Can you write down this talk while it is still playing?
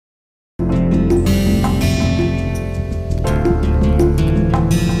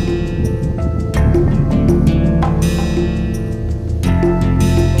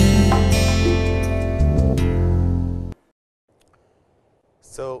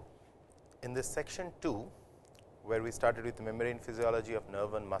in this section 2, where we started with membrane physiology of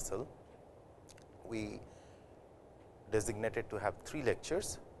nerve and muscle, we designated to have 3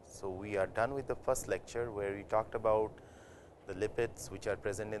 lectures. So, we are done with the first lecture, where we talked about the lipids which are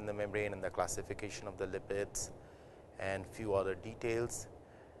present in the membrane and the classification of the lipids and few other details.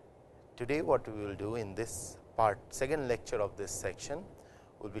 Today, what we will do in this part, second lecture of this section,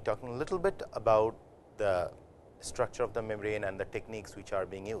 we will be talking a little bit about the structure of the membrane and the techniques which are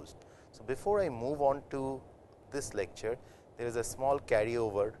being used. So, before I move on to this lecture, there is a small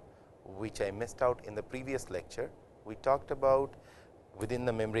carryover which I missed out in the previous lecture. We talked about within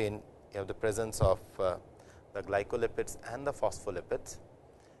the membrane you have the presence of the glycolipids and the phospholipids.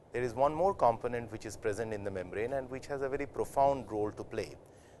 There is one more component which is present in the membrane and which has a very profound role to play,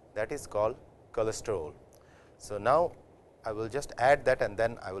 that is called cholesterol. So, now I will just add that and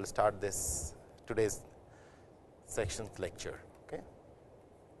then I will start this today's section's lecture. Okay.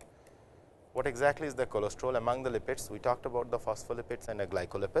 What exactly is the cholesterol among the lipids? We talked about the phospholipids and the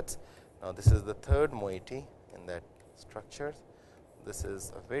glycolipids. Now, this is the third moiety in that structure. This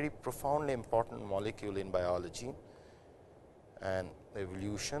is a very profoundly important molecule in biology and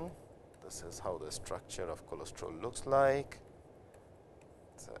evolution. This is how the structure of cholesterol looks like.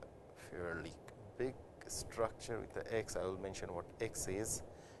 It's a fairly big structure with the X. I will mention what X is,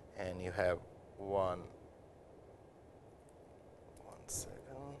 and you have one second.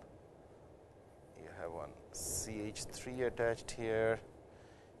 You have one CH3 attached here.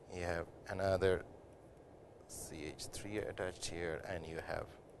 You have another CH3 attached here, and you have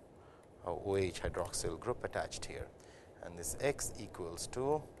a OH hydroxyl group attached here, and this X equals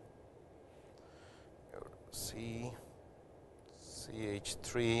to your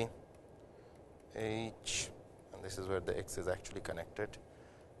CH3 H, and this is where the X is actually connected,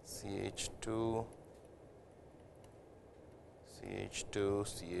 CH2 CH2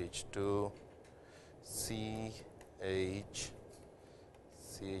 CH2 CH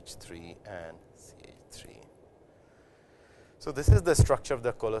CH3 and CH3. So, this is the structure of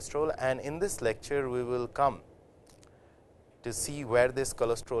the cholesterol, and in this lecture we will come to see where this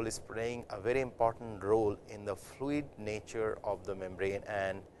cholesterol is playing a very important role in the fluid nature of the membrane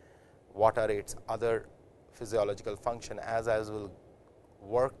and what are its other physiological function. As I will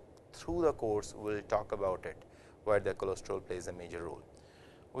work through the course, we will talk about it, where the cholesterol plays a major role.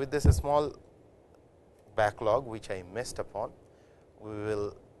 With this small backlog which I missed upon,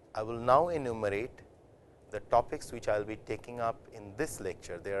 I will now enumerate the topics which I will be taking up in this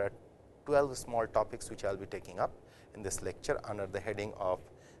lecture. There are 12 small topics which I will be taking up in this lecture under the heading of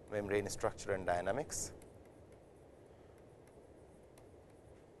membrane structure and dynamics.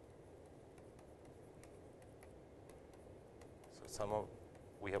 So,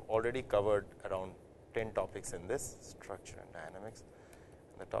 we have already covered around 10 topics in this structure and dynamics.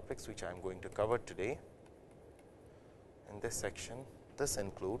 And the topics which I am going to cover today in this section, this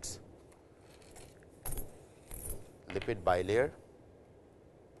includes lipid bilayer.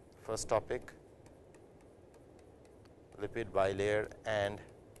 First topic, lipid bilayer and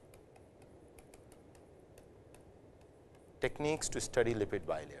techniques to study lipid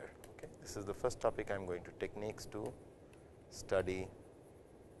bilayer. Okay. This is the first topic I am going to, techniques to study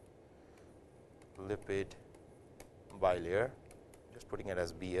lipid bilayer, just putting it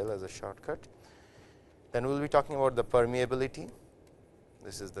as BL as a shortcut. Then we will be talking about the permeability.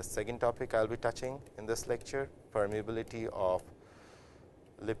 This is the second topic I will be touching in this lecture, permeability of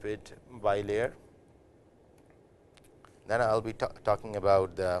lipid bilayer. Then I will be talking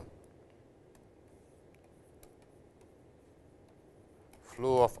about the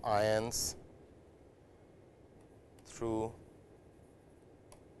flow of ions through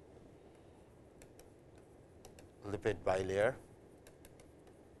lipid bilayer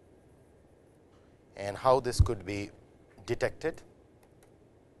and how this could be detected.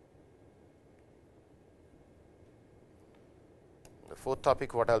 The fourth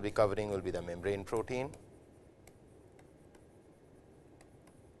topic what I will be covering will be the membrane protein.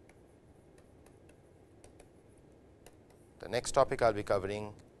 The next topic I will be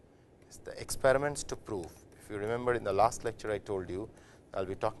covering is the experiments to prove. If you remember, in the last lecture I told you I will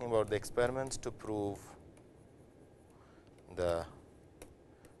be talking about the experiments to prove the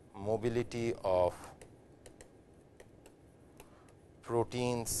mobility of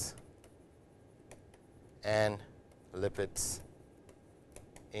proteins and lipids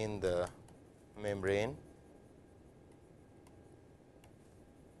in the membrane.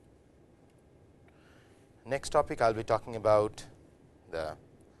 Next topic I will be talking about the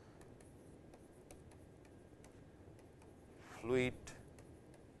fluid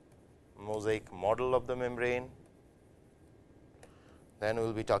mosaic model of the membrane. Then we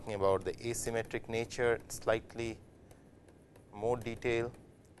will be talking about the asymmetric nature, slightly more detail,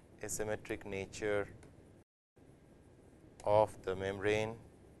 asymmetric nature of the membrane.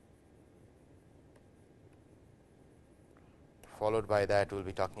 Followed by that, we will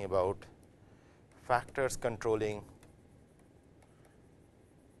be talking about factors controlling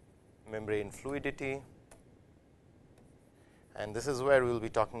membrane fluidity, and this is where we will be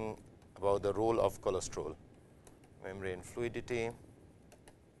talking about the role of cholesterol, membrane fluidity.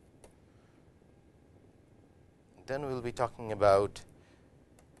 Then we will be talking about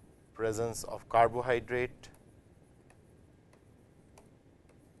presence of carbohydrate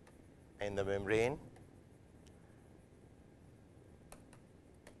in the membrane,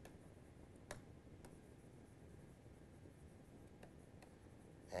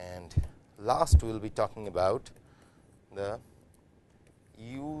 and last we will be talking about the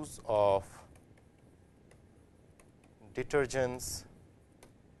use of detergents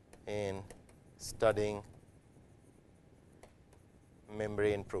in studying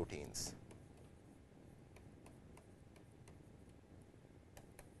membrane proteins.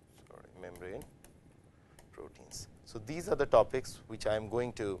 Membrane proteins. So, these are the topics which I am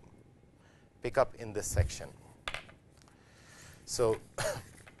going to pick up in this section. So,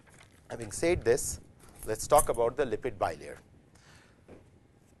 having said this, let us talk about the lipid bilayer.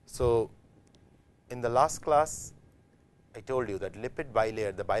 So, in the last class I told you that lipid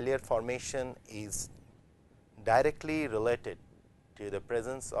bilayer, the bilayer formation is directly related to the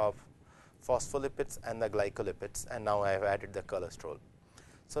presence of phospholipids and the glycolipids, and now I have added the cholesterol.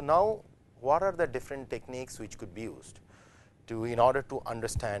 So, now what are the different techniques which could be used to in order to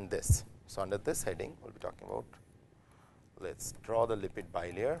understand this? So, under this heading we will be talking about, let us draw the lipid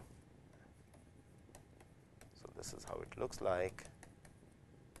bilayer. So, this is how it looks like.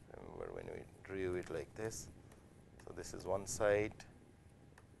 Remember when we drew it like this. So, this is one side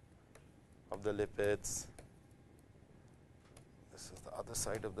of the lipids, this is the other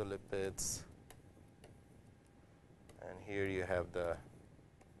side of the lipids, and here you have the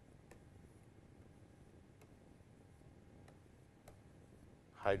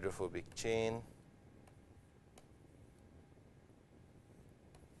hydrophobic chain.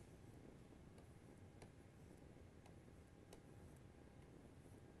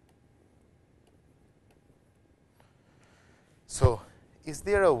 So, is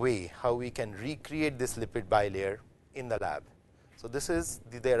there a way how we can recreate this lipid bilayer in the lab? So, this is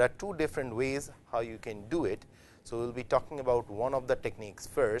there are two different ways how you can do it. So, we will be talking about one of the techniques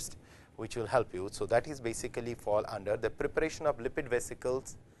first, which will help you. So, that is basically fall under the preparation of lipid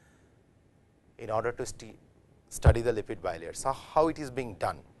vesicles in order to study the lipid bilayer. So, how it is being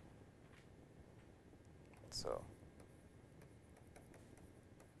done? So,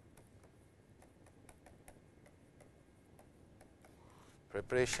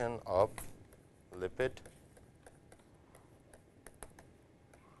 preparation of lipid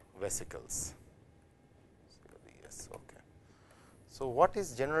vesicles. Yes, okay. So, what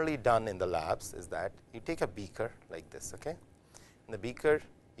is generally done in the labs is that you take a beaker like this. Okay, in the beaker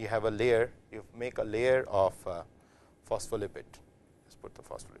you have a layer, you make a layer of phospholipid. Just put the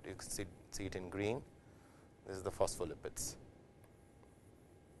phospholipid. You can see it in green. This is the phospholipids.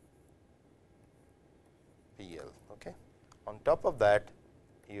 PL. Okay. On top of that,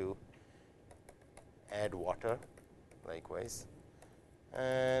 you add water likewise,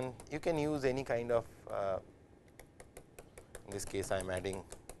 and you can use any kind of in this case I am adding,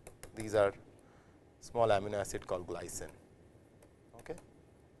 these are small amino acid called glycine, okay,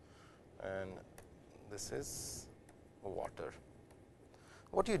 and this is water.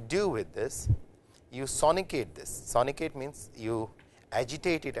 What you do with this, you sonicate this. Sonicate means you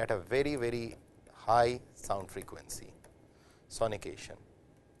agitate it at a very, very high sound frequency, sonication.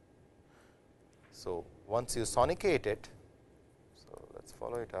 So, once you sonicate it, so let us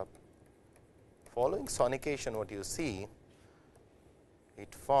follow it up. Following sonication, what you see,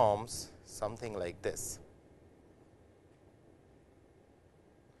 it forms something like this.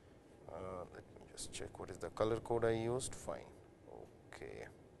 Let me just check what is the color code I used. Fine. Okay.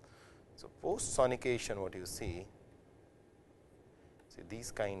 So, post sonication, what you see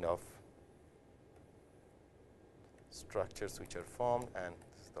these kind of structures which are formed, and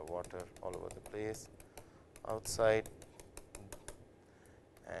this is the water all over the place outside,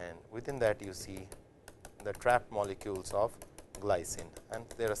 and within that you see the trapped molecules of glycine, and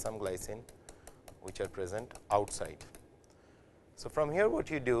there are some glycine which are present outside. So, from here what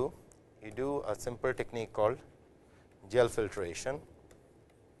you do a simple technique called gel filtration,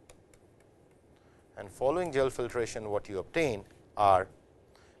 and following gel filtration what you obtain are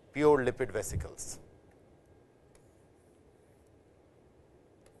pure lipid vesicles.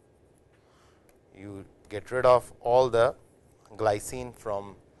 get rid of all the glycine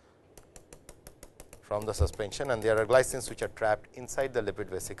from the suspension, and there are glycines which are trapped inside the lipid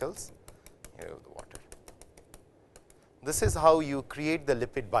vesicles. Here the water. This is how you create the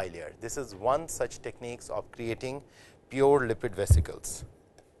lipid bilayer. This is one such techniques of creating pure lipid vesicles.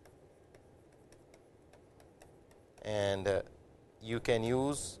 And you can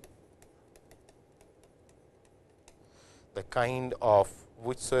use the kind of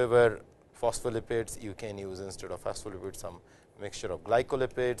whichsoever phospholipids you can use instead of phospholipids, some mixture of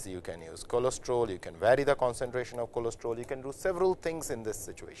glycolipids, you can use cholesterol, you can vary the concentration of cholesterol, you can do several things in this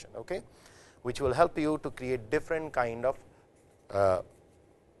situation, okay, which will help you to create different kind of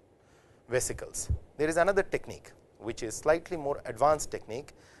vesicles. There is another technique which is slightly more advanced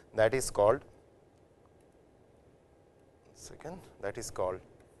technique, that is called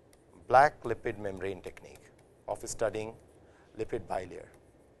black lipid membrane technique of studying lipid bilayer.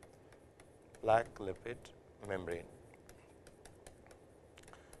 Black lipid membrane.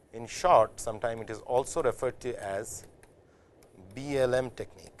 In short, sometimes it is also referred to as BLM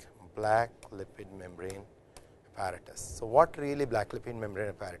technique, black lipid membrane apparatus. So, what really black lipid membrane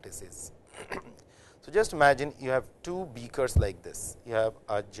apparatus is? So, just imagine you have two beakers like this. You have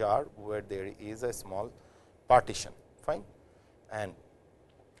a jar where there is a small partition, fine, and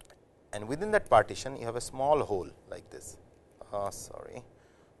within that partition you have a small hole like this. Sorry,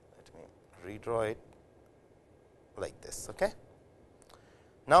 let me redraw it like this. Okay.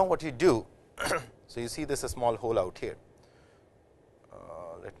 Now, what you do, so you see this a small hole out here.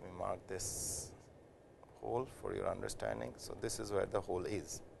 Let me mark this hole for your understanding. So, this is where the hole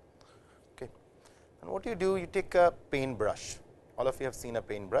is. Okay. And what you do, you take a paintbrush. All of you have seen a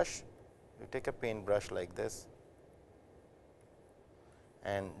paintbrush. You take a paintbrush like this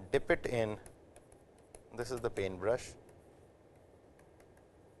and dip it in. This is the paintbrush,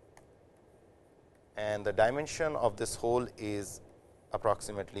 and the dimension of this hole is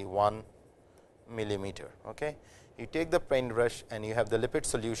approximately 1 millimeter. Okay. You take the paintbrush and you have the lipid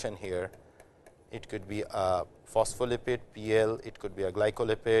solution here. It could be a phospholipid PL, it could be a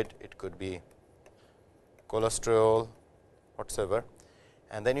glycolipid, it could be cholesterol, whatsoever.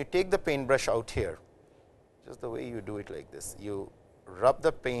 And then you take the paintbrush out here, just the way you do it like this. You rub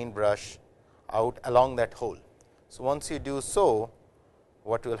the paintbrush out along that hole. So, once you do so,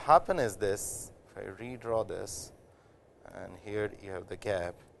 what will happen is this. If I redraw this, and here you have the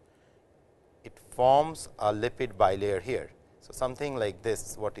gap, it forms a lipid bilayer here. So, something like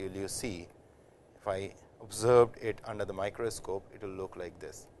this, what will you see? If I observed it under the microscope, it will look like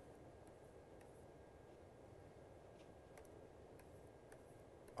this.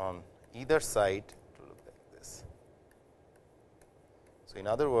 On either side, it will look like this. So, in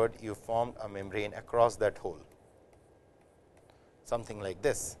other words, you formed a membrane across that hole, something like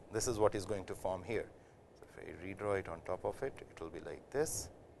this. This is what is going to form here. If I redraw it on top of it, it will be like this.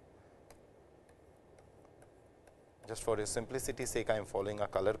 Just for simplicity's sake, I am following a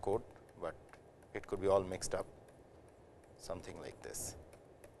color code, but it could be all mixed up, something like this.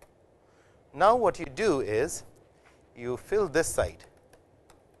 Now, what you do is you fill this side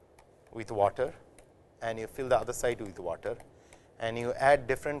with water and you fill the other side with water, and you add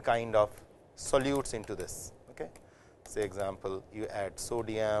different kind of solutes into this. Okay. Say example, you add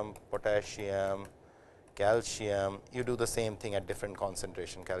sodium, potassium, calcium, you do the same thing at different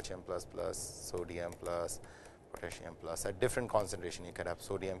concentration, calcium plus sodium plus potassium plus at different concentration. You can have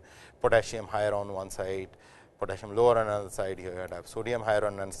sodium, potassium higher on one side, potassium lower on another side, you have sodium higher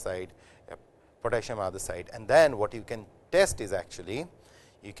on one side, potassium on the other side. And then what you can test is actually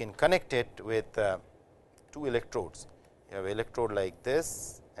you can connect it with two electrodes. You have electrode like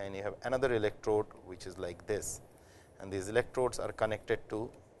this and you have another electrode which is like this, and these electrodes are connected to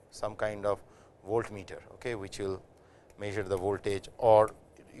some kind of voltmeter, okay, which will measure the voltage, or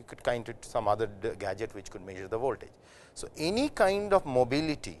you could kind of some other gadget which could measure the voltage. So, any kind of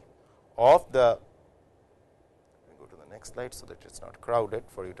mobility of the, go to the next slide, so that it is not crowded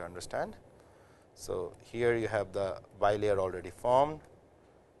for you to understand. So, here you have the bilayer already formed.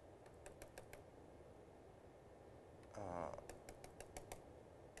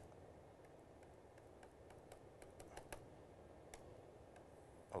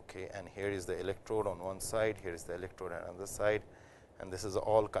 Okay, and here is the electrode on one side, here is the electrode on the other side, and this is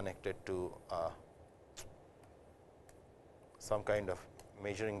all connected to some kind of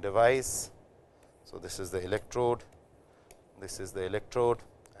measuring device. So, this is the electrode, this is the electrode,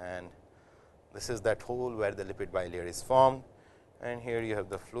 and this is that hole where the lipid bilayer is formed, and here you have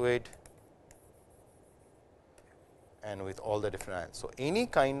the fluid and with all the different ions. So, any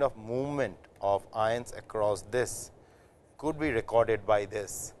kind of movement of ions across this could be recorded by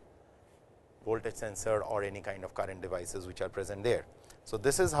this voltage sensor or any kind of current devices which are present there. So,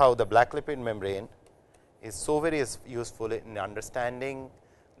 this is how the black lipid membrane is so very useful in understanding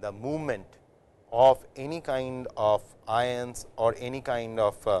the movement of any kind of ions or any kind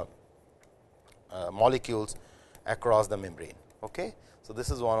of molecules across the membrane. Okay. So, this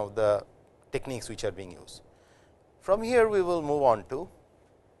is one of the techniques which are being used. From here we will move on to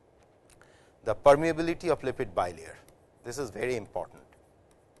the permeability of lipid bilayer. This is very important.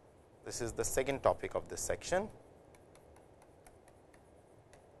 This is the second topic of this section.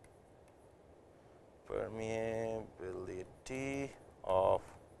 Permeability of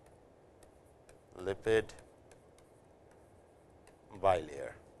lipid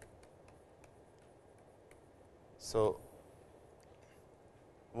bilayer. So,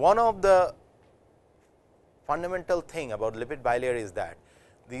 one of the fundamental thing about lipid bilayer is that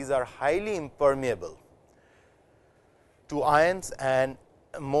these are highly impermeable to ions and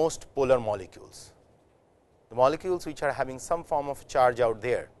most polar molecules. The molecules which are having some form of charge out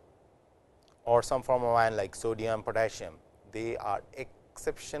there or some form of ion like sodium, potassium, they are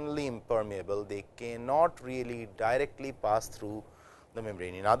exceptionally impermeable. They cannot really directly pass through the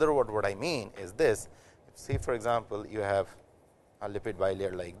membrane. In other words, what I mean is this: say for example, you have a lipid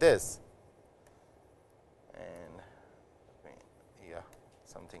bilayer like this, and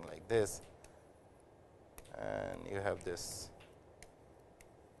something like this, and you have this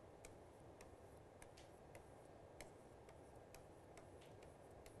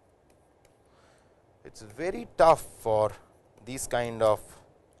it is very tough for these kind of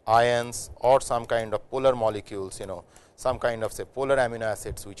ions or some kind of polar molecules, some kind of say polar amino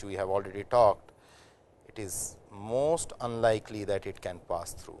acids which we have already talked. It is most unlikely that it can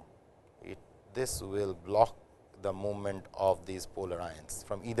pass through. This will block the movement of these polar ions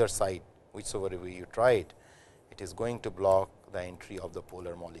from either side, whichever way you try it, it is going to block the entry of the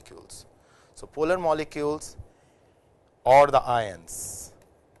polar molecules. So, polar molecules or the ions,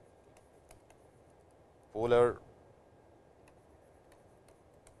 polar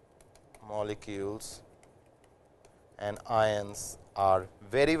molecules and ions are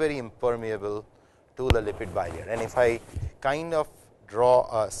very, very impermeable to the lipid bilayer. And if I kind of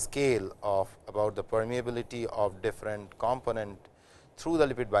draw a scale of about the permeability of different component through the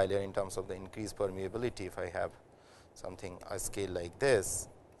lipid bilayer in terms of the increased permeability, if I have something a scale like this,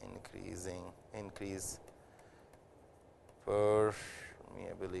 increase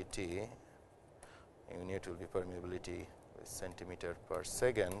permeability, unit will be permeability with centimeter per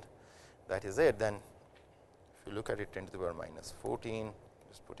second, that is it. Then if you look at it 10 to the power minus 14,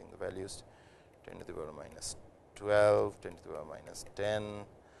 just putting the values 10 to the power minus 12, 10 to the power minus 10.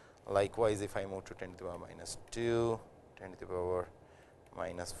 Likewise, if I move to 10 to the power minus 2, 10 to the power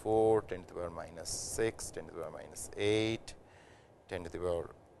minus 4, 10 to the power minus 6, 10 to the power minus 8, 10 to the power,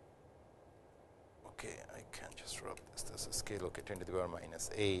 okay, I can just rub this is a scale, okay, 10 to the power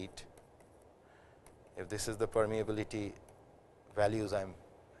minus 8. If this is the permeability values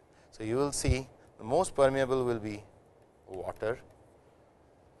so you will see the most permeable will be water.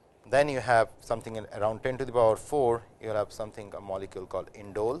 Then you have something around 10 to the power 4, you will have something, a molecule called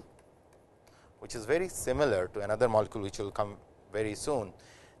indole, which is very similar to another molecule which will come very soon.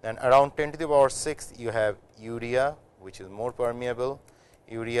 Then around 10 to the power 6, you have urea, which is more permeable,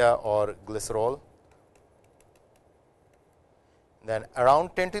 urea or glycerol. Then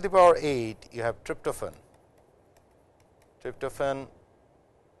around 10 to the power 8, you have tryptophan. Tryptophan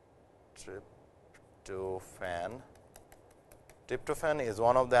is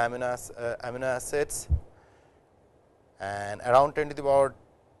one of the amino acids, and around 10 to the power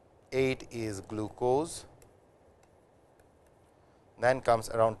 8 is glucose. Then comes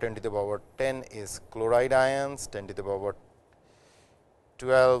around 10 to the power 10 is chloride ions, 10 to the power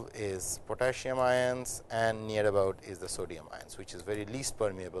 12 is potassium ions, and near about is the sodium ions, which is very least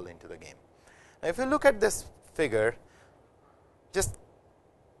permeable into the game. Now, if you look at this figure, just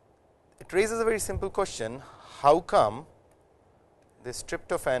it raises a very simple question: how come this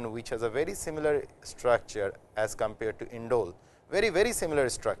tryptophan, which has a very similar structure as compared to indole, very similar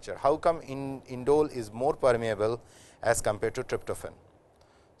structure, how come indole is more permeable as compared to tryptophan?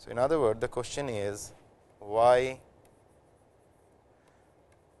 So, in other words, the question is why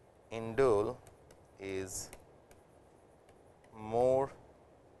indole is more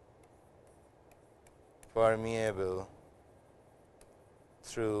permeable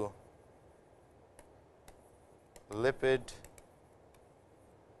through lipid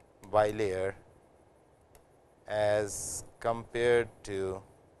bilayer as compared to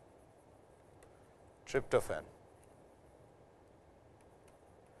tryptophan.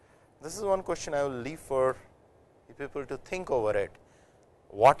 This is one question I will leave for people to think over it.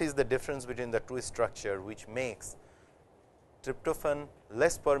 what is the difference between the two structure which makes tryptophan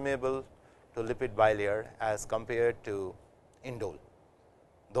less permeable to lipid bilayer as compared to indole,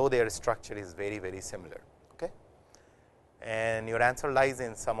 though their structure is very, very similar. Okay. And your answer lies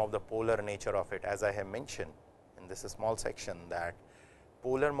in some of the polar nature of it, as I have mentioned in this small section, that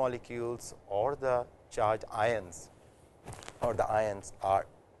polar molecules or the charged ions or the ions are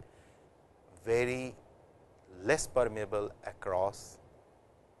very less permeable across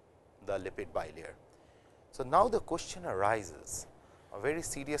the lipid bilayer. So, now the question arises, a very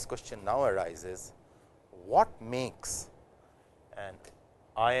serious question now arises, what makes an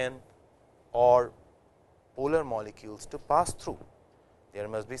ion or polar molecules to pass through? There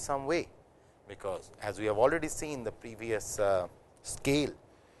must be some way, because as we have already seen the previous scale,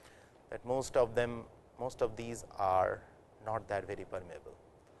 that most of these are not that very permeable,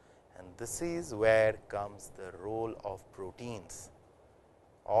 and this is where comes the role of proteins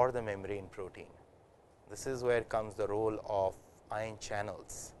or the membrane protein. This is where comes the role of ion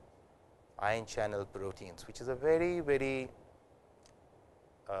channels, ion channel proteins, which is a very, very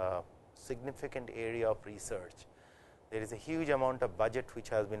significant area of research. There is a huge amount of budget which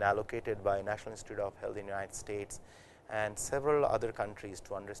has been allocated by National Institute of Health in the United States and several other countries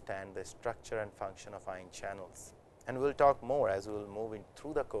to understand the structure and function of ion channels. And we will talk more as we will move in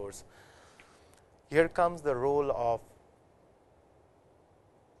through the course. Here comes the role of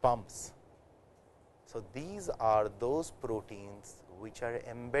pumps. So, these are those proteins which are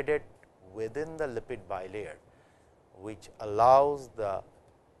embedded within the lipid bilayer, which allows the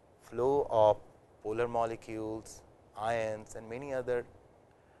flow of polar molecules, ions and many other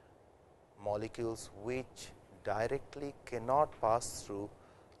molecules which directly cannot pass through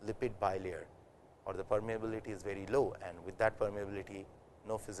lipid bilayer, or the permeability is very low, and with that permeability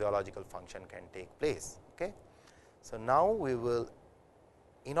no physiological function can take place. Okay. So, now we will,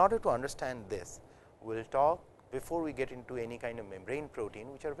 in order to understand this, we will talk, before we get into any kind of membrane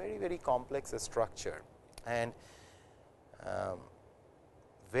protein, which are very, very complex structure, and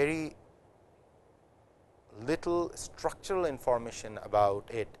very little structural information about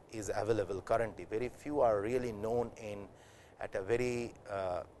it is available currently. Very few are really known in at a very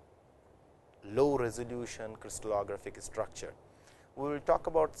low resolution crystallographic structure. We will talk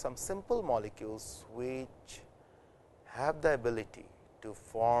about some simple molecules which have the ability to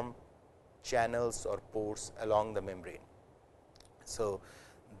form channels or pores along the membrane. So,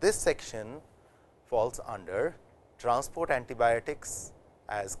 this section falls under transport antibiotics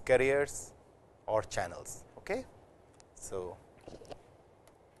as carriers or channels. Okay. So,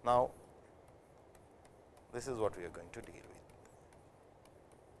 now this is what we are going to deal with.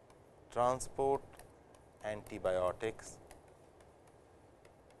 Transport antibiotics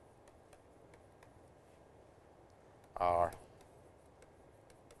are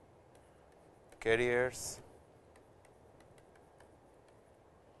carriers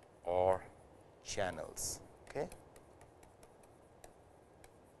or channels. Okay.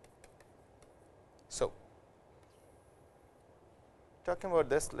 So, talking about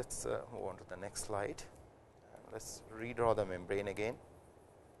this, let us move on to the next slide. Let us redraw the membrane again.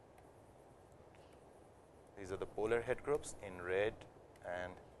 These are the polar head groups in red,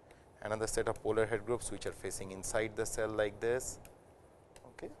 and another set of polar head groups which are facing inside the cell like this.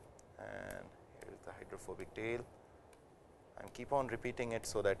 Okay. And here is the hydrophobic tail. I keep on repeating it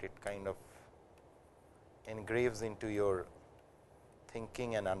so that it kind of engraves into your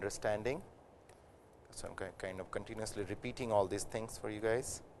thinking and understanding. So, I am kind of continuously repeating all these things for you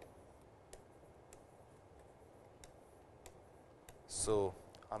guys. So,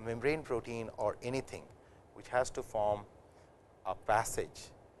 a membrane protein or anything which has to form a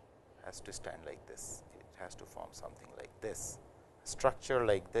passage has to stand like this. It has to form something like this, structure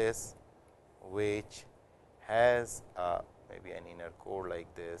like this, which has maybe an inner core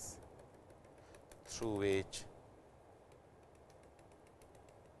like this, through which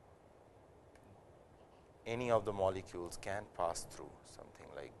any of the molecules can pass through, something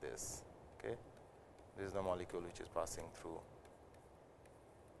like this. Okay. This is the molecule which is passing through.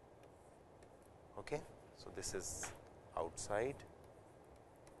 Okay. So, this is outside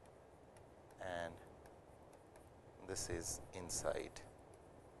and this is inside.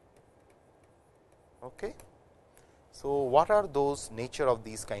 Okay. So, what are those nature of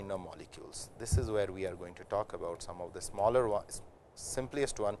these kind of molecules? This is where we are going to talk about some of the smaller ones,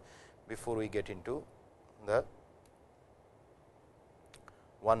 simplest one, before we get into the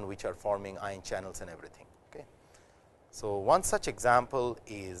one which are forming ion channels and everything. Okay. So, one such example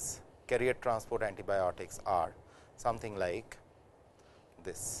is carrier transport antibiotics are something like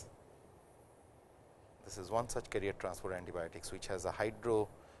this. This is one such carrier transport antibiotics which has a hydrocarbon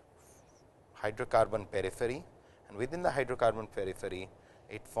periphery, and within the hydrocarbon periphery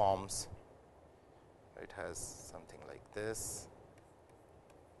it forms, it has something like this.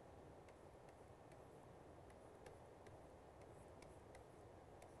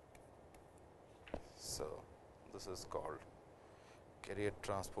 So, this is called carrier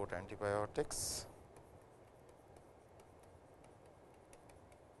transport antibiotics.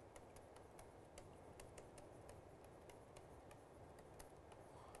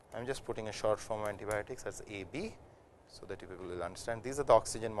 I am just putting a short form of antibiotics as AB, so that you people will understand. These are the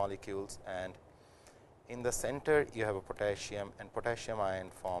oxygen molecules, and in the center you have a potassium, and potassium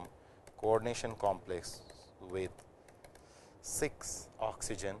ion form coordination complex with 6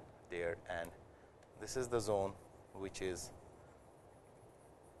 oxygen there, and this is the zone which is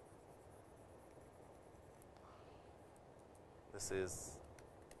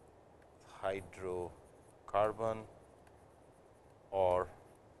hydrocarbon or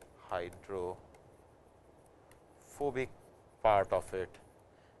hydrophobic part of it,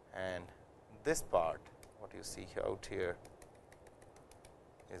 and this part what you see out here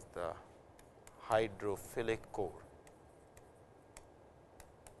is the hydrophilic core.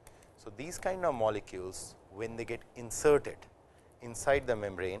 So, these kind of molecules, when they get inserted inside the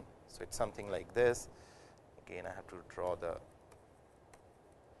membrane, so it is something like this. Again, I have to draw the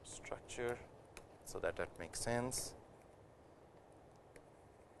structure, so that makes sense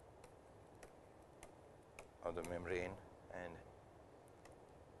of the membrane. And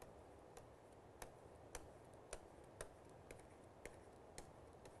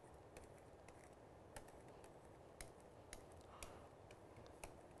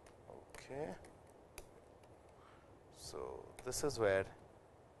okay, so this is where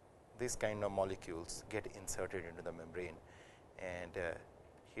these kind of molecules get inserted into the membrane, and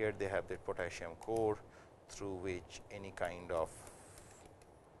here they have the potassium core through which any kind of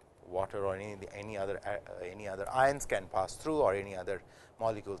water or any other ions can pass through, or any other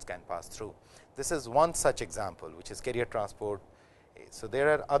molecules can pass through. This is one such example, which is carrier transport. So, there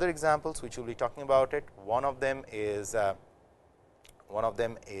are other examples which we will be talking about it. One of them is your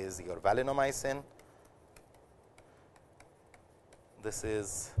valinomycin. This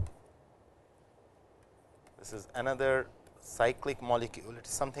is another cyclic molecule. It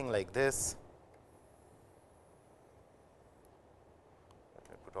is something like this.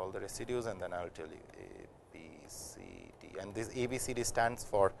 All the residues, and then I will tell you A, B, C, D, and this A, B, C, D stands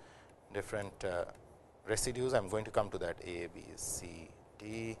for different residues. I am going to come to that. A, B, C,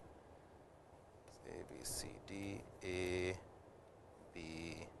 D, A, B, C, D, A,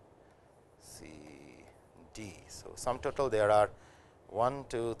 B, C, D. So, sum total there are 1,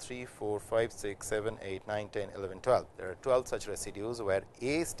 2, 3, 4, 5, 6, 7, 8, 9, 10, 11, 12. There are 12 such residues, where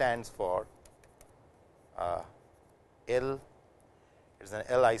A stands for L. It is an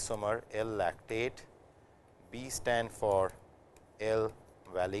L isomer, L lactate. B stand for L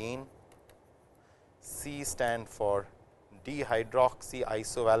valine. C stand for dihydroxy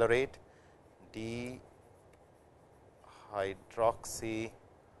isovalerate, dihydroxy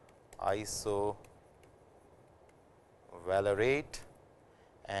isovalerate,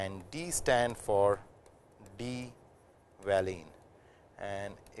 and D stand for D-valine.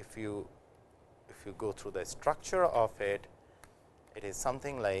 And if you go through the structure of it, it is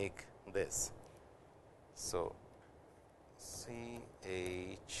something like this. So,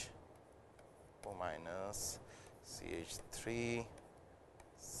 CH O minus CH3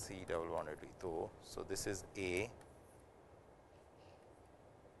 C double bonded with O. So, this is A.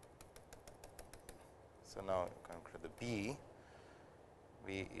 So, now come to the B.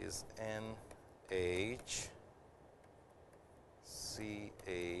 B is NH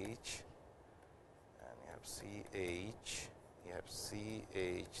CH, and you have CH. You have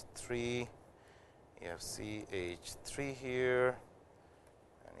CH3, you have CH3 here,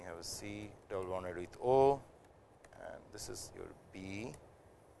 and you have a C double bonded with O, and this is your B.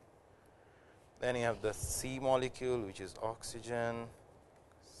 Then you have the C molecule, which is oxygen,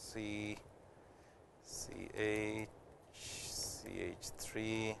 C, CH,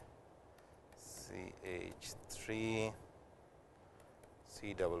 CH3, CH3,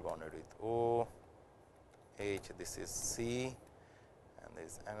 C double bonded with O, H, this is C, and there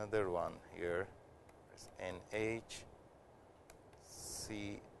is another one here, is NH,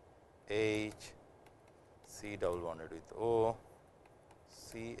 CH, C double bonded with O,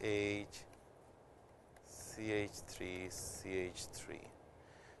 CH, CH3, CH3.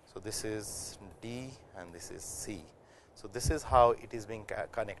 So, this is D and this is C. So, this is how it is being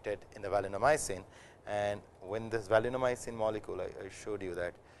connected in the valinomycin, and when this valinomycin molecule, I showed you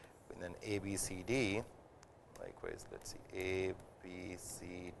that and then A, B, C, D. Likewise, let us see A, B,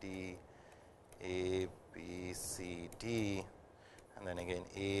 C, D, A, B, C, D, and then again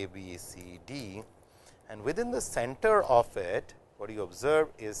A, B, C, D. And within the center of it, what you observe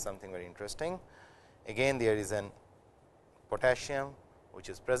is something very interesting. Again, there is an potassium which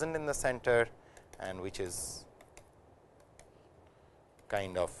is present in the center and which is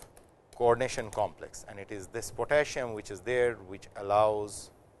kind of coordination complex, and it is this potassium which is there which allows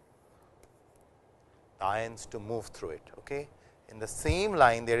the ions to move through it. Okay. In the same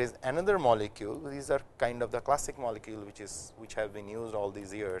line, there is another molecule. These are kind of the classic molecule which have been used all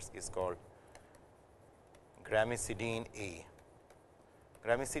these years, is called gramicidine A.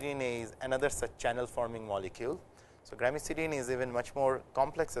 Gramicidine A is another such channel forming molecule. So, gramicidine is even much more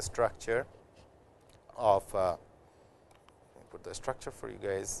complex structure of let me put the structure for you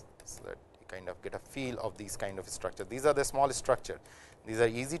guys, so that you kind of get a feel of these kind of structure. These are the small structure. These are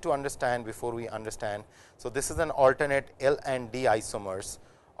easy to understand before we understand. So, this is an alternate L and D isomers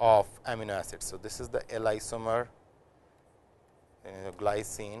of amino acids. So, this is the L isomer, then you have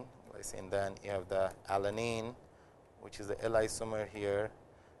glycine, then you have the alanine, which is the L isomer here.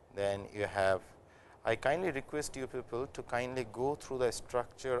 Then you have, I kindly request you people to kindly go through the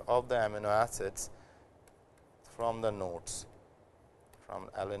structure of the amino acids from the notes. From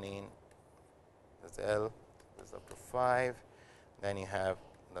alanine, this is L, this is up to 5. Then you have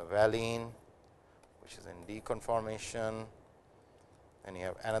the valine, which is in D conformation. Then you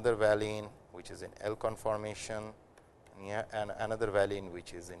have another valine, which is in L conformation. And you have another valine,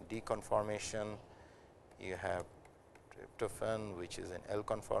 which is in D conformation. You have tryptophan, which is in L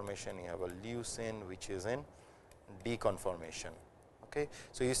conformation. You have a leucine, which is in D conformation. Okay.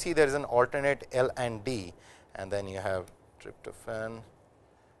 So, you see there is an alternate L and D, and then you have tryptophan,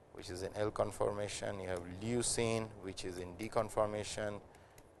 which is in L conformation. You have leucine, which is in D conformation.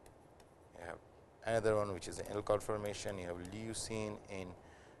 You have another one which is in L conformation. You have leucine in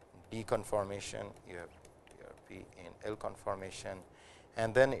D conformation. You have TRP in L conformation,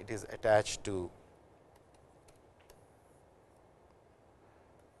 and then it is attached to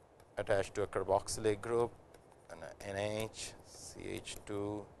a carboxylate group, and NH,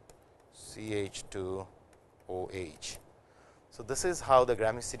 CH2, CH2, OH. So, this is how the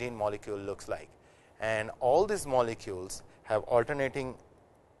gramicidine molecule looks like, and all these molecules have alternating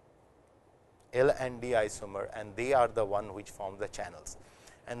L and D isomer, and they are the one which form the channels.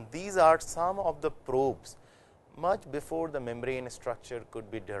 And these are some of the probes much before the membrane structure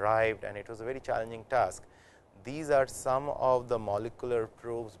could be derived, and it was a very challenging task. These are some of the molecular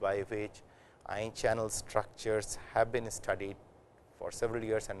probes by which ion channel structures have been studied for several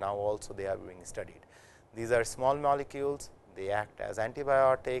years, and now also they are being studied. These are small molecules. They act as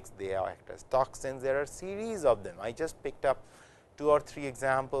antibiotics, they act as toxins. There are series of them. I just picked up 2 or 3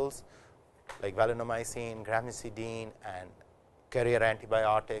 examples like valinomycin, gramicidine, and carrier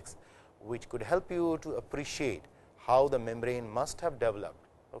antibiotics, which could help you to appreciate how the membrane must have developed.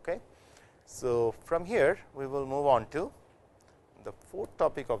 Okay. So, from here we will move on to the fourth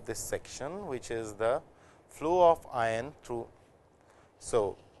topic of this section, which is the flow of ion through.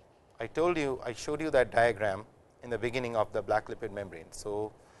 So, I showed you that diagram in the beginning of the black lipid membrane.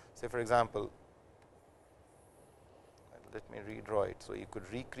 So, say for example, let me redraw it. So, you could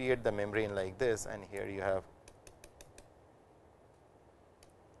recreate the membrane like this, and here you have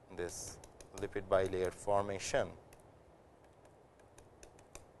this lipid bilayer formation,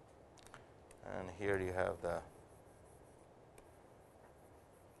 and here you have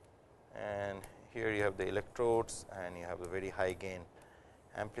the electrodes, and you have a very high gain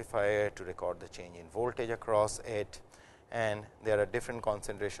amplifier to record the change in voltage across it, and there are different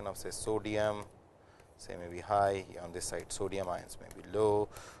concentration of say sodium, say may be high on this side, sodium ions may be low,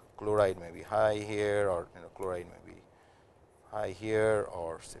 chloride may be high here, or chloride may be high here,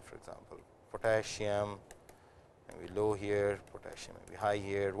 or say for example potassium may be low here, potassium may be high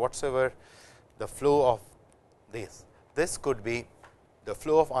here, whatsoever the flow of this could be the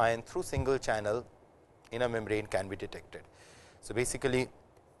flow of ion through single channel in a membrane can be detected. So, basically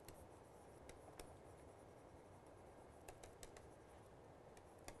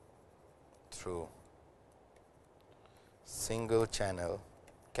through single channel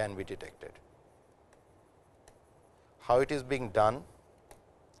can be detected. How it is being done?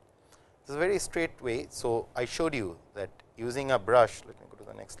 This is a very straight way. So, I showed you that using a brush, let me go to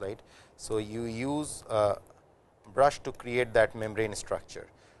the next slide. So, you use a brush to create that membrane structure.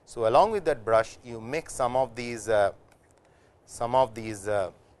 So, along with that brush you mix some of these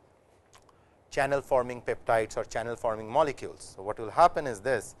channel forming peptides or channel forming molecules. So, what will happen is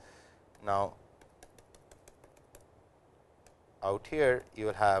this. Now, out here you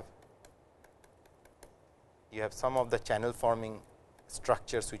will have you have some of the channel forming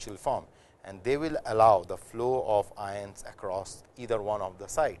structures which will form, and they will allow the flow of ions across either one of the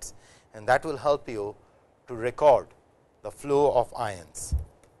sides, and that will help you to record the flow of ions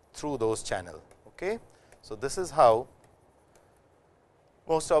through those channel. Okay. So, this is how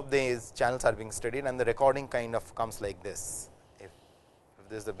most of these channels are being studied, and the recording kind of comes like this. If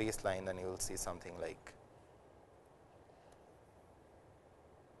this is the baseline, then you will see something like.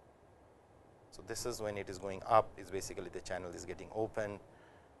 So, this is when it is going up, is basically the channel is getting open.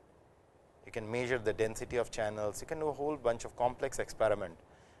 You can measure the density of channels, you can do a whole bunch of complex experiment,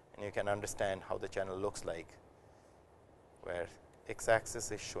 and you can understand how the channel looks like, where x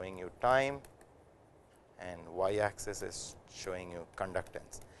axis is showing you time and y axis is showing you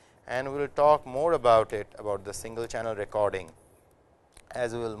conductance. And we will talk more about it, about the single channel recording,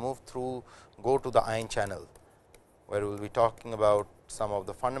 as we will move through, go to the ion channel, where we will be talking about some of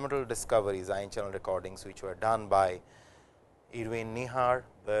the fundamental discoveries, ion channel recordings, which were done by Irwin Nihar,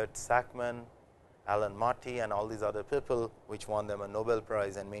 Bert Sackman, Alan Marty, and all these other people, which won them a Nobel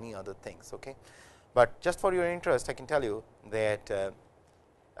Prize and many other things. Okay. But just for your interest, I can tell you that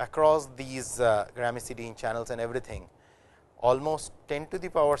across these Grammy-Sidine channels and everything, almost 10 to the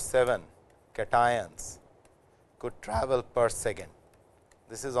power 7 cations could travel per second.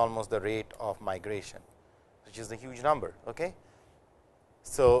 This is almost the rate of migration, which is a huge number. Okay.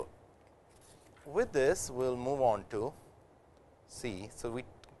 So, with this we will move on to see. So, we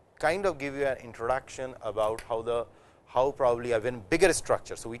kind of give you an introduction about how probably even bigger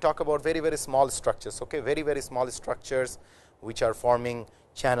structures. So, we talk about very, very small structures, okay, very, very small structures which are forming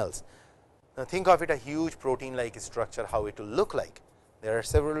channels. Now, think of it a huge protein like structure, how it will look like. There are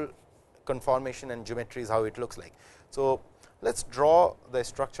several conformation and geometries how it looks like. So, let us draw the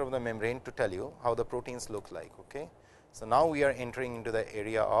structure of the membrane to tell you how the proteins look like. Okay. So, now we are entering into the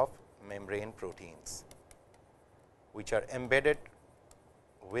area of membrane proteins, which are embedded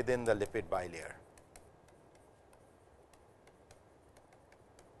within the lipid bilayer.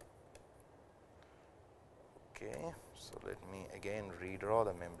 Okay. So, let me again redraw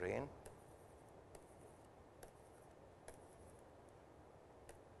the membrane.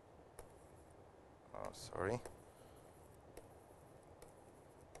 Sorry.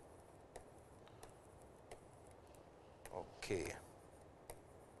 Okay.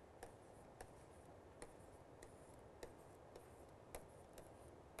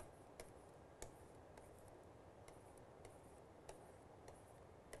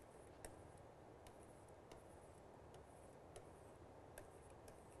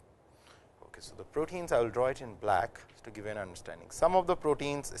 So, the proteins I will draw it in black to give you an understanding. Some of the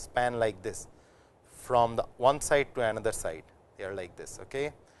proteins span like this from the one side to another side, they are like this.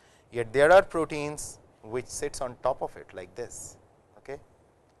 Okay. Yet there are proteins which sits on top of it like this, okay,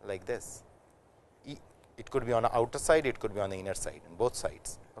 like this. It could be on the outer side, it could be on the inner side, on both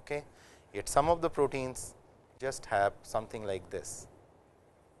sides. Okay. Yet some of the proteins just have something like this,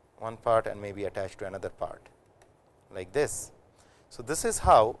 one part and maybe attached to another part like this. So, this is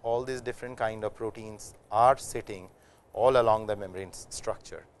how all these different kind of proteins are sitting all along the membrane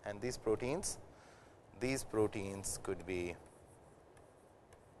structure, and these proteins could be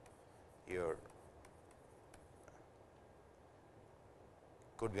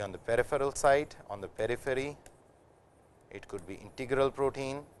could be on the peripheral side, on the periphery, it could be integral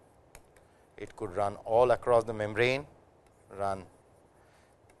protein, it could run all across the membrane,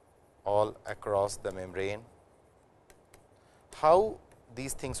 How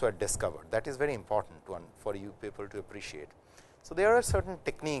these things were discovered, that is very important one for you people to appreciate. So, there are certain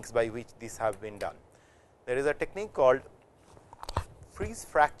techniques by which these have been done. There is a technique called freeze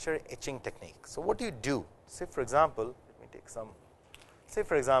fracture etching technique. So, what do you do? Say for example, let me take some, say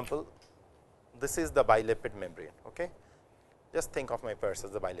for example, this is the bilipid membrane. Okay. Just think of my purse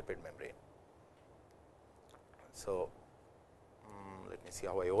as the bilipid membrane. So, let me see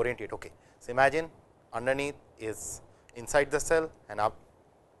how I orient it. Okay. So, imagine underneath is inside the cell and up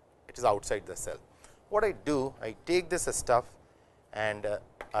it is outside the cell. What I do, I take this stuff and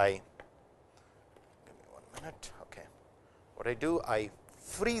I, give me 1 minute. Okay. What I do, I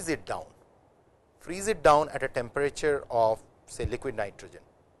freeze it down at a temperature of say liquid nitrogen,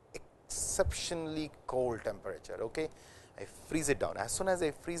 exceptionally cold temperature. Okay. I freeze it down. As soon as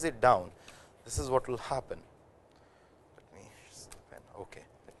I freeze it down, this is what will happen. Let me okay,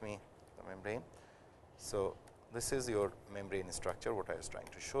 let me the membrane. So, this is your membrane structure, what I was trying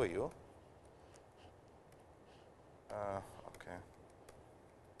to show you. Okay.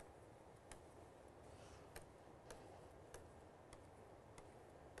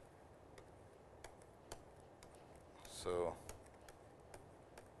 So,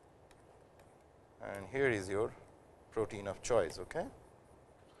 and here is your protein of choice. Okay.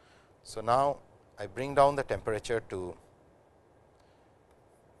 So, now I bring down the temperature to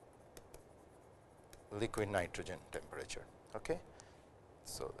liquid nitrogen temperature. Okay.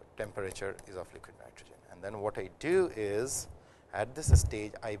 So, the temperature is of liquid nitrogen, and then what I do is at this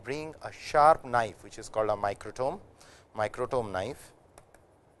stage I bring a sharp knife which is called a microtome knife,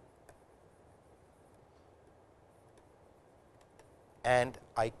 and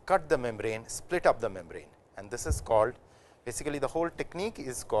I cut the membrane, split up the membrane, and this is called, basically the whole technique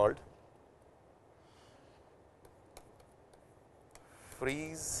is called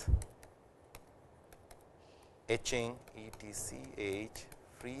freeze etching, ETCH,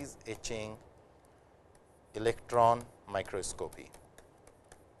 freeze etching electron microscopy.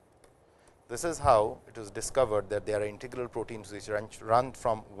 This is how it was discovered that there are integral proteins which run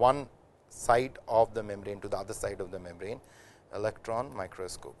from one side of the membrane to the other side of the membrane, electron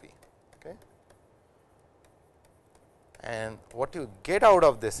microscopy. Okay. And what you get out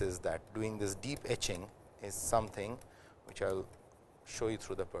of this is that doing this deep etching is something which I will show you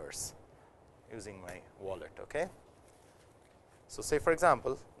through the purse using my wallet. Okay. So, say for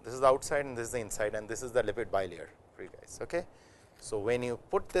example, this is the outside and this is the inside, and this is the lipid bilayer for you guys. Okay. So, when you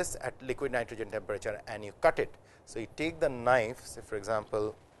put this at liquid nitrogen temperature and you cut it, so you take the knife, say for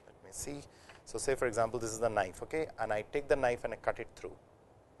example, let me see. So, say for example, this is the knife, okay, and I take the knife and I cut it through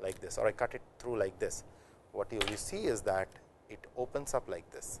like this, or I cut it through like this. What you will see is that it opens up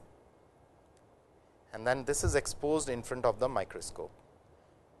like this, and then this is exposed in front of the microscope,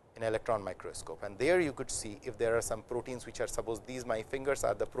 in electron microscope, and there you could see if there are some proteins which are, suppose these my fingers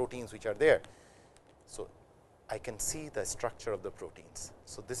are the proteins which are there. So, I can see the structure of the proteins.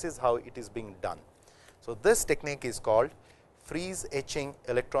 So, this is how it is being done. So, this technique is called freeze etching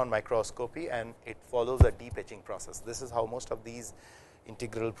electron microscopy, and it follows a deep etching process. This is how most of these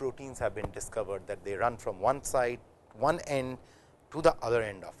integral proteins have been discovered, that they run from one side, one end to the other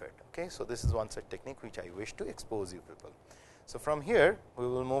end of it. Okay. So, this is one such technique which I wish to expose you people. So, from here we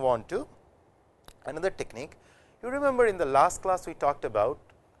will move on to another technique. You remember in the last class we talked about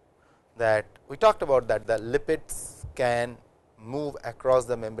that the lipids can move across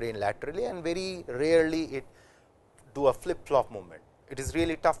the membrane laterally, and very rarely it do a flip flop movement. It is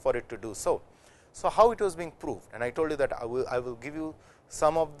really tough for it to do so. So, how it was being proved, and I told you that I will give you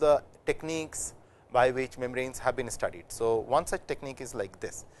some of the techniques by which membranes have been studied. So, one such technique is like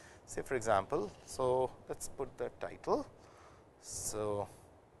this. Say for example, so let us put the title. So,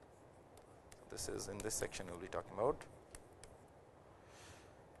 this is in this section we will be talking about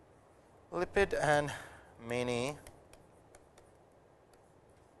lipid and many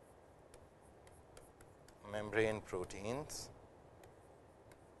membrane proteins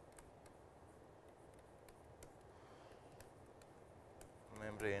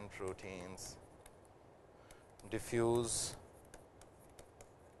diffuse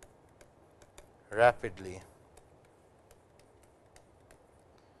rapidly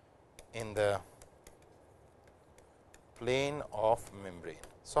in the plane of membrane.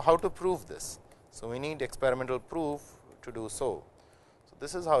 So, how to prove this? So, we need experimental proof to do so. So,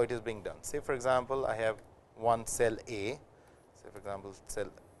 this is how it is being done. Say for example, I have one cell A, say for example,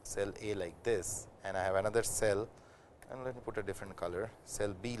 cell A like this, and I have another cell, and let me put a different color,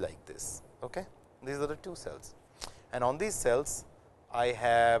 cell B like this. Okay. These are the two cells, and on these cells I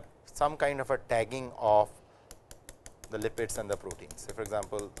have some kind of a tagging of the lipids and the proteins. Say for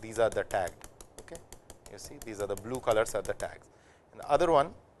example, these are the tagged. Okay. You see, these are the blue colors are the tags. In the other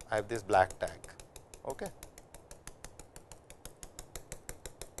one, I have this black tag. Okay.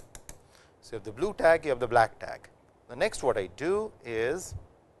 So, you have the blue tag, you have the black tag. The next what I do is,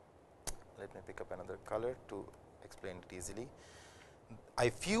 let me pick up another color to explain it easily. I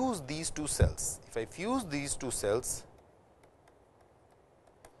fuse these two cells. If I fuse these two cells,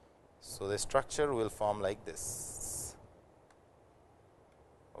 so the structure will form like this.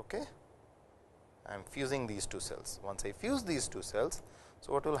 Okay. I am fusing these two cells. Once I fuse these two cells,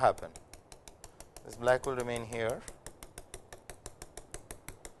 so what will happen? This black will remain here,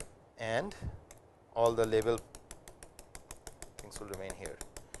 and all the label things will remain here.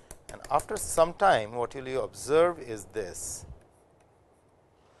 And after some time, what will you observe is this.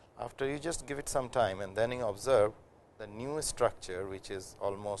 After you just give it some time, and then you observe the new structure, which is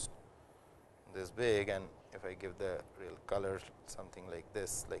almost this big, and if I give the real color something like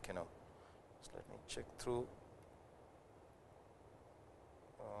this, like just let me check through.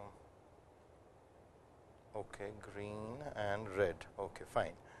 Okay, green and red. Okay,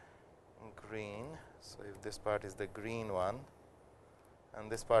 fine. Green. So, if this part is the green one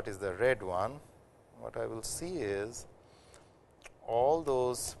and this part is the red one, what I will see is all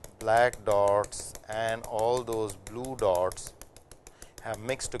those black dots and all those blue dots have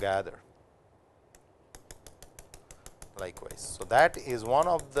mixed together likewise. So, that is one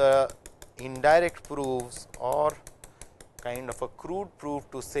of the indirect proofs or kind of a crude proof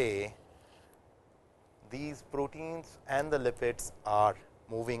to say these proteins and the lipids are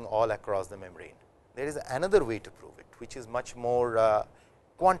moving all across the membrane. There is another way to prove it, which is much more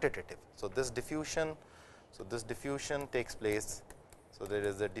quantitative. So, this diffusion takes place. So, there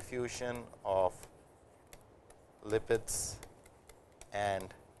is a diffusion of lipids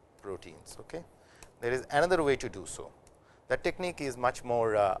and proteins. Okay. There is another way to do so. That technique is much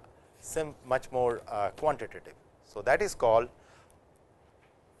more quantitative. So, that is called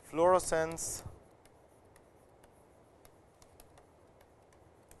fluorescence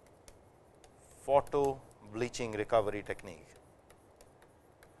photo bleaching recovery technique.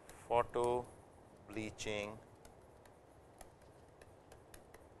 Photo bleaching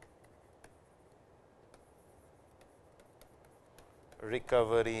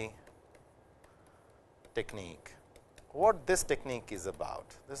recovery technique. What this technique is about?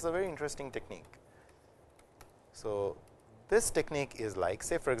 This is a very interesting technique. So, this technique is like,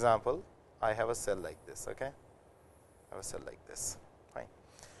 say for example, I have a cell like this. Okay, I have a cell like this. Fine.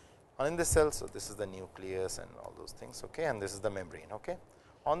 And in this cell, so this is the nucleus and all those things. Okay, and this is the membrane. Okay.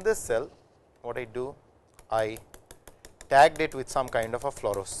 On this cell, what I do? I tagged it with some kind of a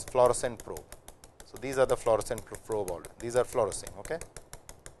fluorescent probe. So, these are the fluorescent probe. These are fluorescing. Okay.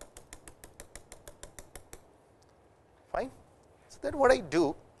 Fine. So, then what I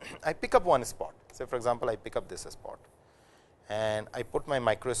do? I pick up one spot. Say for example, I pick up this spot and I put my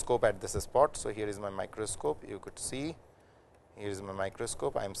microscope at this spot. So, here is my microscope, you could see here is my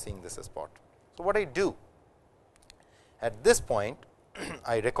microscope, I am seeing this spot. So, what I do? At this point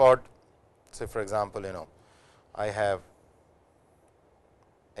I record, say for example, I have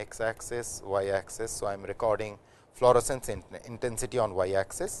x axis, y axis. So, I am recording fluorescence intensity on y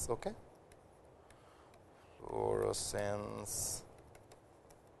axis. Okay. Fluorescence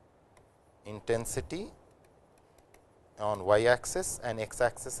intensity on y axis and x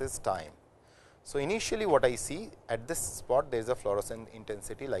axis is time. So, initially what I see at this spot there is a fluorescent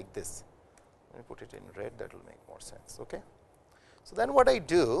intensity like this. Let me put it in red, that will make more sense. Okay. So, then what I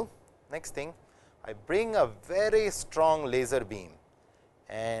do, next thing, I bring a very strong laser beam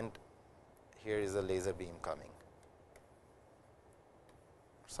and here is a laser beam coming,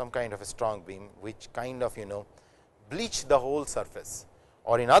 some kind of a strong beam which kind of bleach the whole surface,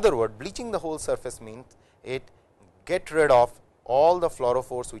 or in other words, bleaching the whole surface means it get rid of all the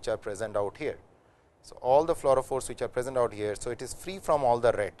fluorophores which are present out here. So, all the fluorophores which are present out here. So, it is free from all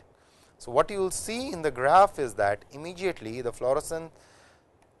the red. So, what you will see in the graph is that immediately the fluorescence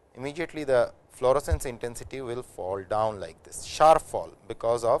intensity will fall down like this, sharp fall,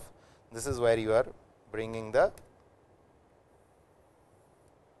 because of this is where you are bringing the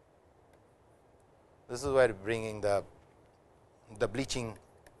bleaching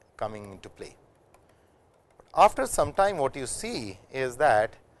coming into play. After some time what you see is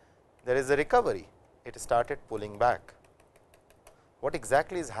that there is a recovery, it started pulling back. What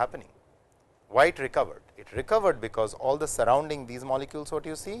exactly is happening? Why it recovered? It recovered because all the surrounding these molecules, what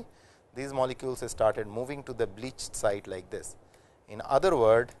you see, these molecules started moving to the bleached site like this. In other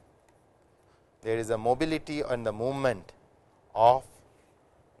word, there is a mobility and the movement of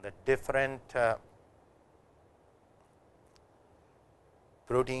the different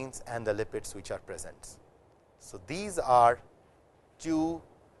proteins and the lipids which are present. So, these are two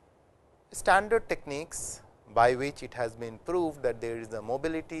standard techniques by which it has been proved that there is a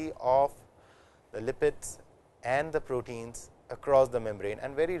mobility of the lipids and the proteins across the membrane,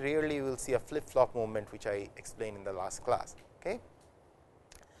 and very rarely you will see a flip flop movement, which I explained in the last class. Okay.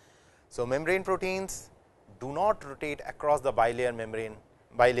 So, membrane proteins do not rotate across the bilayer membrane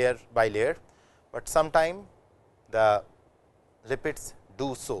bilayer, but sometime the lipids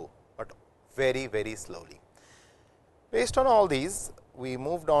do so, but very very slowly. Based on all these, we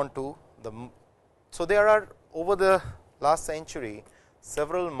moved on to the. So, there are over the last century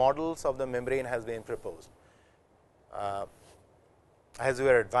several models of the membrane has been proposed. As we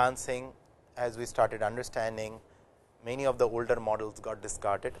are advancing, as we started understanding, many of the older models got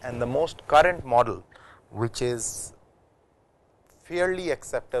discarded, and the most current model, which is fairly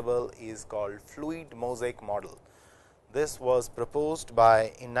acceptable, is called fluid mosaic model. This was proposed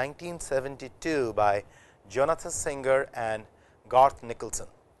by in 1972 by Jonathan Singer and Garth Nicholson.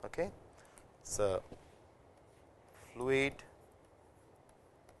 Okay. So, fluid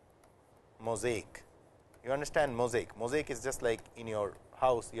mosaic. You understand mosaic? Mosaic is just like in your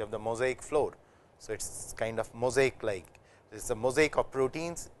house you have the mosaic floor. So, it is kind of mosaic like. This is a mosaic of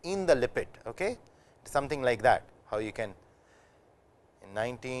proteins in the lipid. Okay? Something like that, how you can in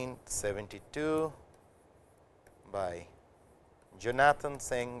 1972 by Jonathan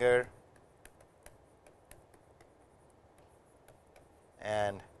Sanger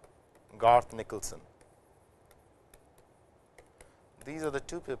and Garth Nicholson. These are the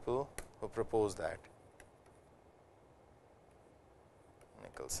two people who proposed that.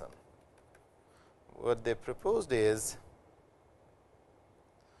 Nicholson. What they proposed is,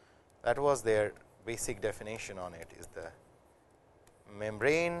 that was their basic definition on it, is the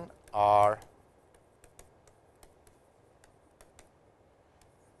membrane are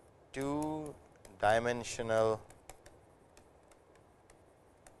two-dimensional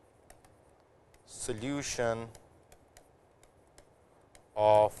solution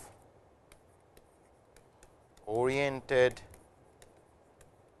of oriented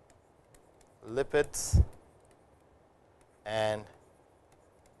lipids and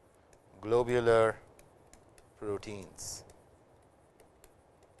globular proteins.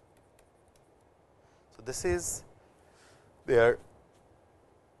 So, this is their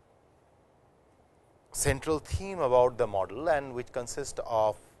central theme about the model, and which consists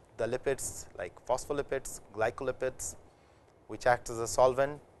of the lipids like phospholipids, glycolipids, which act as a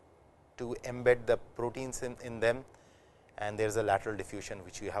solvent to embed the proteins in them, and there is a lateral diffusion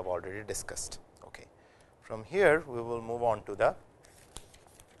which we have already discussed. Okay. From here, we will move on to the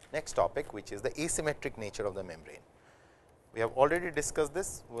next topic, which is the asymmetric nature of the membrane. We have already discussed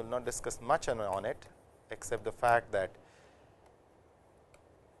this, we will not discuss much on it, except the fact that,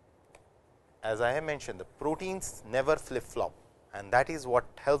 as I have mentioned, the proteins never flip flop, and that is what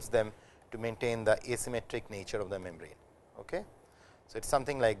helps them to maintain the asymmetric nature of the membrane. Okay. So, it is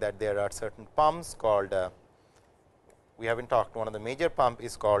something like that. There are certain pumps called, we have not talked, one of the major pump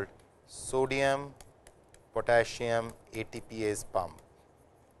is called sodium potassium ATPase pump.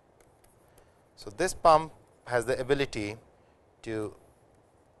 So, this pump has the ability to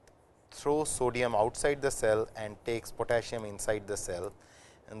throw sodium outside the cell and takes potassium inside the cell,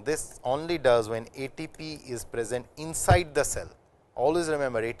 and this only does when ATP is present inside the cell. Always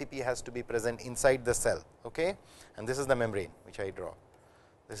remember, ATP has to be present inside the cell. Okay? And this is the membrane which I draw.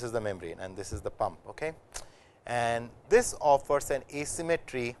 This is the membrane and this is the pump. Okay? And this offers an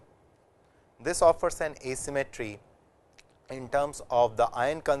asymmetry. This offers an asymmetry in terms of the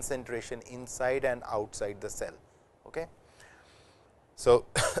ion concentration inside and outside the cell. Okay? So,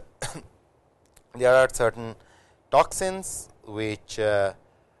 there are certain toxins which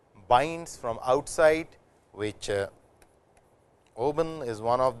binds from outside, which Oben is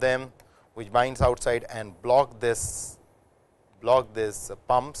one of them, which binds outside and block this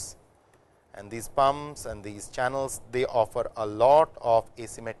pumps, and these pumps and these channels, they offer a lot of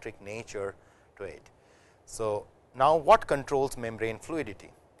asymmetric nature to it. So, now what controls membrane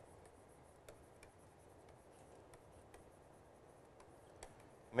fluidity?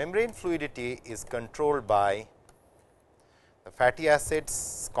 Membrane fluidity is controlled by the fatty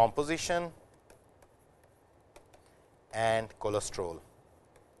acids composition and cholesterol.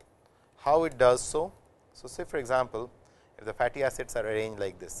 How it does so? So, say for example, if the fatty acids are arranged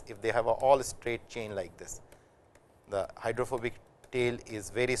like this, if they have a all straight chain like this, the hydrophobic tail is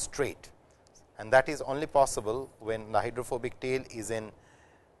very straight, and that is only possible when the hydrophobic tail is in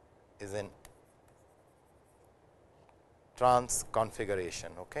trans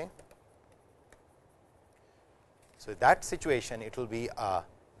configuration. Okay. So, that situation it will be a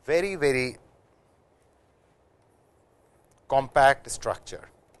very compact structure,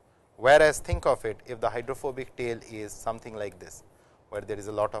 whereas think of it, if the hydrophobic tail is something like this, where there is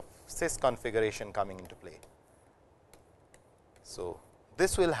a lot of cis configuration coming into play. So,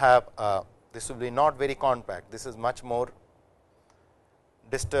 this will have this will be not very compact, this is much more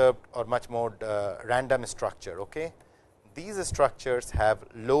disturbed or much more random structure. Okay. These structures have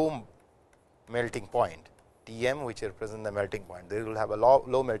low melting point, Tm, which represent the melting point, they will have a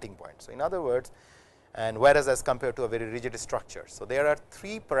low melting point. So, in other words, and whereas as compared to a very rigid structure. So, there are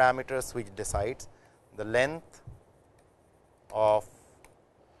three parameters which decides the length of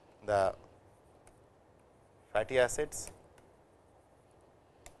the fatty acids,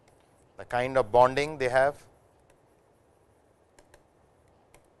 the kind of bonding they have,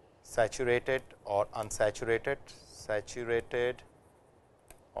 saturated or unsaturated, saturated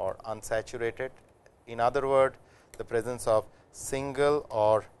or unsaturated. In other words, the presence of single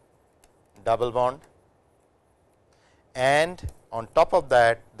or double bond, and on top of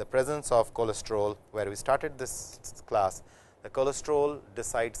that the presence of cholesterol, where we started this class. The cholesterol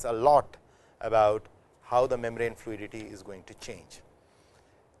decides a lot about how the membrane fluidity is going to change.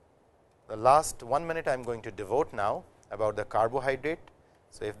 The last 1 minute I am going to devote now about the carbohydrate.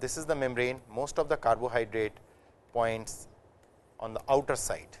 So, if this is the membrane, most of the carbohydrate points on the outer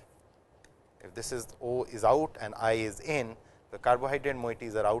side. If this is O is out and I is in, the carbohydrate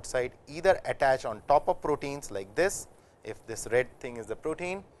moieties are outside, either attached on top of proteins like this, if this red thing is the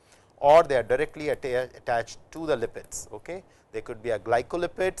protein, or they are directly attached to the lipids. Okay. They could be a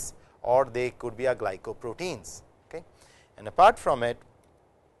glycolipids or they could be a glycoproteins. Okay. And apart from it,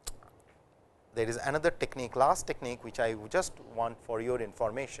 there is another technique, last technique, which I just want for your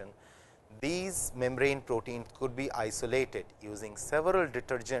information. These membrane proteins could be isolated using several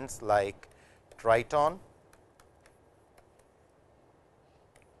detergents like Triton,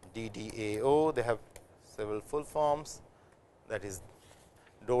 DDAO, they have several full forms, that is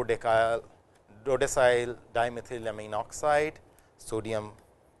dodecyl dimethylamine oxide, sodium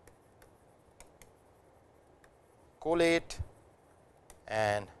cholate,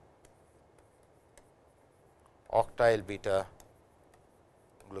 and octyl beta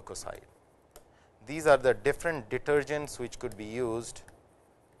glucoside. These are the different detergents which could be used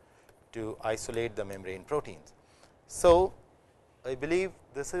to isolate the membrane proteins. So, I believe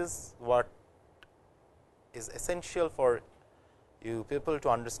this is what is essential for you people to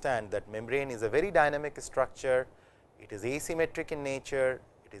understand, that membrane is a very dynamic structure, it is asymmetric in nature,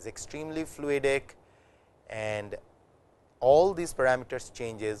 it is extremely fluidic, and all these parameters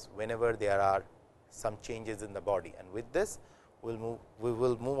changes whenever there are some changes in the body. And with this we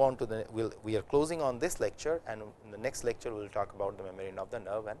will move on to the, we are closing on this lecture, and in the next lecture we will talk about the membrane of the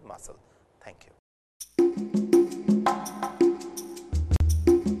nerve and muscle. Thank you.